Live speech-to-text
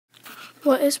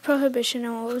What is prohibition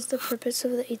and what was the purpose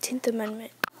of the 18th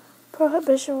Amendment?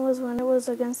 Prohibition was when it was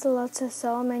against the law to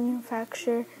sell,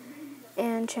 manufacture,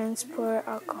 and transport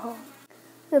alcohol.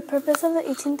 The purpose of the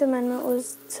 18th Amendment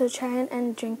was to try and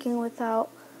end drinking without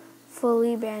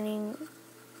fully banning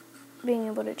being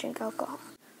able to drink alcohol.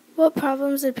 What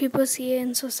problems did people see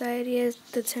in society at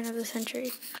the turn of the century?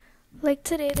 Like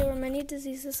today, there were many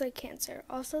diseases like cancer.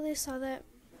 Also, they saw that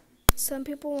some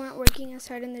people weren't working as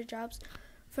hard in their jobs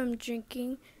from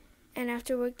drinking, and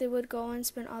after work they would go and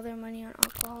spend all their money on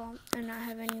alcohol and not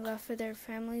have any left for their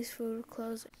families, food,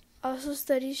 clothes. Also,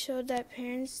 studies showed that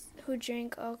parents who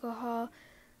drank alcohol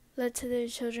led to their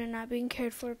children not being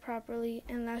cared for properly,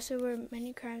 and last there were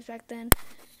many crimes back then,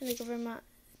 and the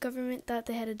government thought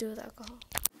they had to do with alcohol.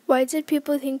 Why did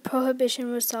people think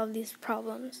prohibition would solve these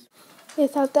problems? They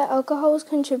thought that alcohol was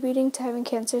contributing to having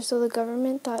cancer, so the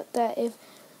government thought that if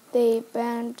they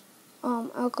banned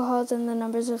alcohol, then the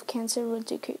numbers of cancer would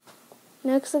decrease.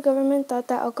 Next, the government thought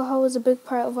that alcohol was a big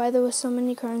part of why there were so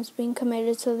many crimes being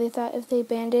committed, so they thought if they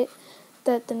banned it,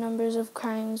 that the numbers of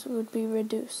crimes would be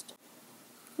reduced.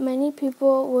 Many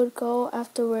people would go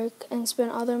after work and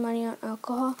spend all their money on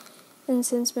alcohol, and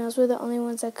since males were the only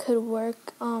ones that could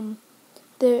work,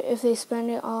 if they spend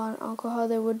it all on alcohol,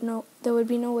 there would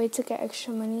be no way to get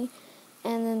extra money,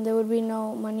 and then there would be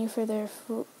no money for their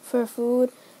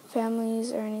food,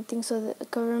 families, or anything. So the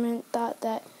government thought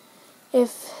that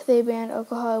if they banned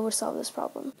alcohol, it would solve this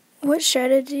problem. What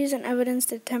strategies and evidence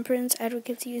did temperance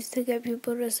advocates use to get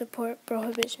people to support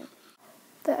prohibition?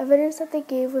 The evidence that they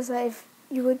gave was that if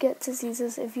you would get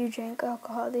diseases if you drank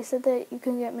alcohol. They said that you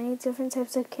can get many different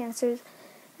types of cancers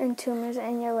and tumors,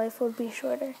 and your life would be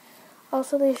shorter.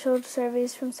 Also, they showed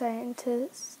surveys from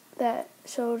scientists that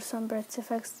showed some birth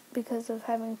defects because of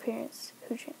having parents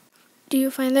who drink. Do you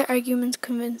find their arguments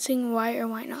convincing? Why or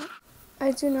why not?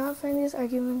 I do not find these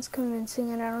arguments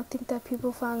convincing, and I don't think that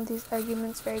people found these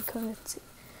arguments very convincing.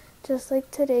 Just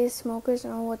like today's smokers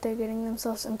know what they're getting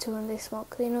themselves into when they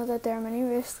smoke. They know that there are many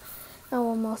risks and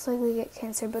will most likely get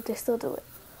cancer, but they still do it.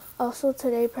 Also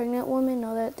today, pregnant women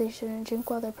know that they shouldn't drink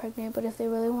while they're pregnant, but if they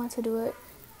really want to do it,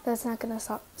 that's not going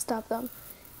to stop them.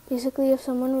 Basically, if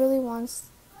someone really wants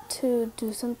to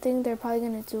do something, they're probably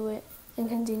going to do it and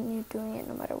continue doing it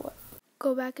no matter what.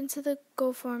 Go back into the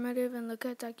Go formative and look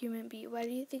at Document B. Why do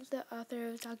you think the author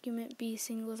of Document B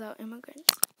singles out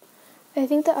immigrants? I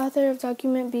think the author of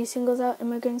Document B singles out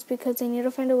immigrants because they need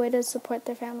to find a way to support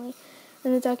their family.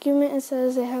 In the document, it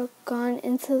says they have gone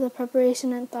into the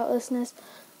preparation and thoughtlessness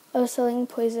of selling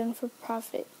poison for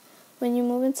profit. When you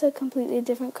move into a completely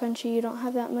different country, you don't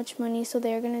have that much money, so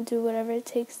they are going to do whatever it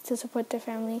takes to support their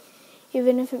family,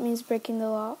 even if it means breaking the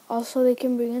law. Also, they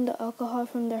can bring in the alcohol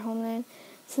from their homeland,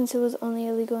 since it was only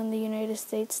illegal in the United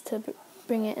States to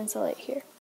bring it and sell it here.